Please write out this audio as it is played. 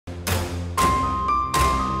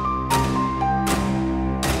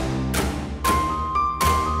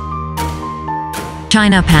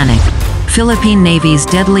China panic. Philippine Navy's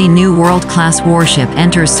deadly new world-class warship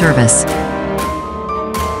enters service.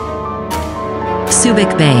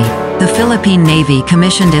 Subic Bay. The Philippine Navy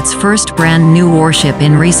commissioned its first brand-new warship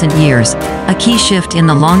in recent years, a key shift in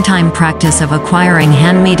the long-time practice of acquiring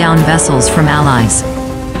hand-me-down vessels from allies.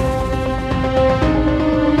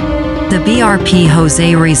 The BRP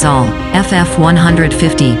Jose Rizal,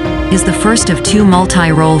 FF-150, is the first of two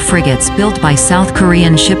multi-role frigates built by South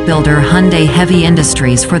Korean shipbuilder Hyundai Heavy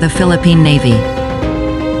Industries for the Philippine Navy.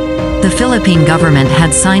 The Philippine government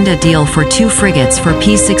had signed a deal for two frigates for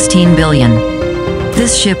P16 billion.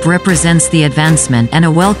 This ship represents the advancement and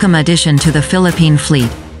a welcome addition to the Philippine fleet,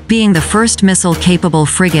 being the first missile-capable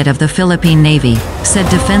frigate of the Philippine Navy, said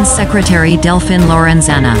Defense Secretary Delfin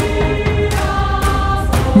Lorenzana.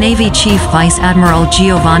 Navy Chief Vice Admiral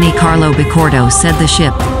Giovanni Carlo Bicordo said the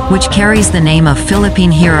ship, which carries the name of Philippine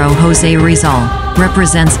hero Jose Rizal,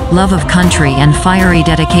 represents love of country and fiery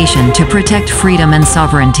dedication to protect freedom and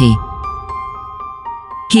sovereignty.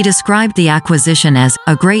 He described the acquisition as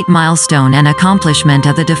a great milestone and accomplishment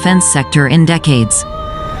of the defense sector in decades.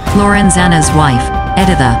 Lorenzana's wife,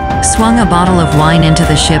 Editha, swung a bottle of wine into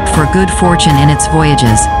the ship for good fortune in its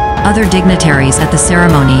voyages. Other dignitaries at the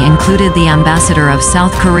ceremony included the ambassador of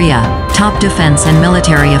South Korea, top defense and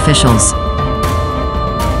military officials.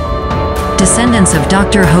 Descendants of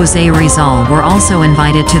Dr. Jose Rizal were also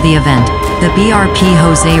invited to the event. The BRP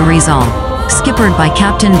Jose Rizal, skippered by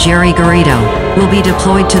Captain Jerry Garrido, will be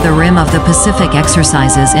deployed to the rim of the Pacific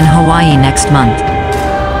exercises in Hawaii next month.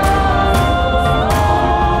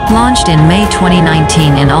 Launched in May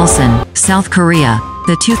 2019 in Ulsan, South Korea,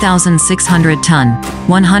 the 2,600-ton,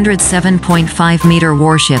 107.5-meter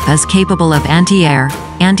warship is capable of anti-air,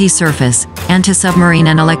 anti-surface, anti-submarine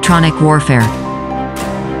and electronic warfare.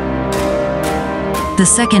 The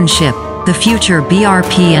second ship, the future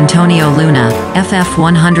BRP Antonio Luna,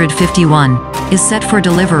 FF-151, is set for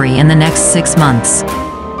delivery in the next 6 months.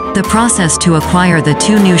 The process to acquire the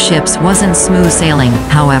two new ships wasn't smooth sailing,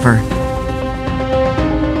 however.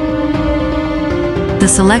 The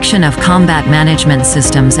selection of combat management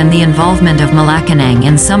systems and the involvement of Malacanang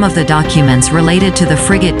in some of the documents related to the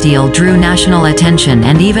frigate deal drew national attention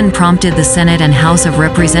and even prompted the Senate and House of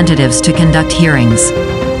Representatives to conduct hearings.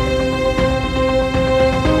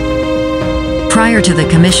 Prior to the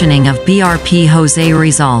commissioning of BRP Jose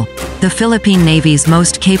Rizal, the Philippine Navy's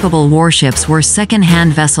most capable warships were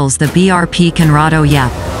second-hand vessels, the BRP Conrado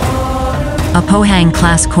Yap, a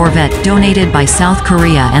Pohang-class corvette donated by South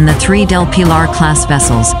Korea, and the 3 Del Pilar-class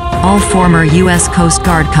vessels, all former U.S. Coast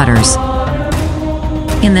Guard cutters.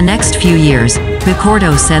 In the next few years,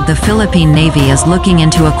 Bicordo said the Philippine Navy is looking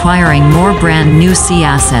into acquiring more brand-new sea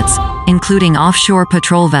assets, including offshore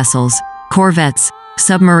patrol vessels, corvettes,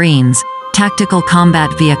 submarines, tactical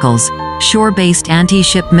combat vehicles, shore-based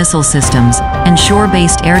anti-ship missile systems, and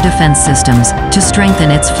shore-based air defense systems, to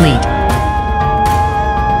strengthen its fleet.